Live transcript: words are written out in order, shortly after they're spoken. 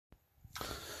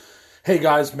Hey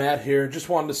guys, Matt here. Just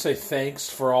wanted to say thanks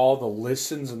for all the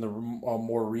listens and the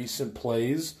more recent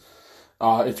plays.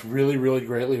 It's really, really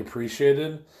greatly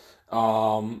appreciated.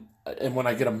 And when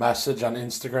I get a message on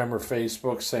Instagram or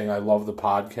Facebook saying I love the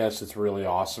podcast, it's really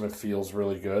awesome. It feels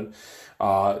really good.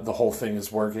 The whole thing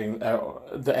is working.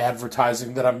 The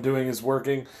advertising that I'm doing is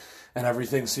working, and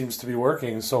everything seems to be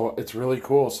working. So it's really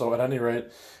cool. So at any rate,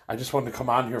 I just wanted to come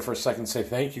on here for a second and say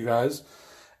thank you guys.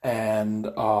 And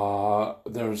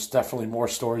there's definitely more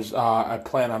stories. I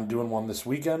plan on doing one this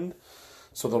weekend,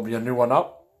 so there'll be a new one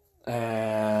up,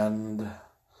 and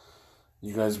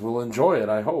you guys will enjoy it,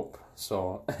 I hope.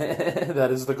 So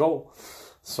that is the goal.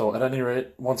 So at any rate,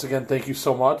 once again, thank you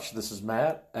so much. This is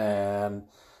Matt, and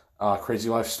Crazy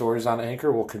Life Stories on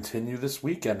Anchor will continue this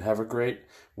weekend. Have a great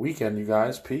weekend, you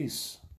guys. Peace.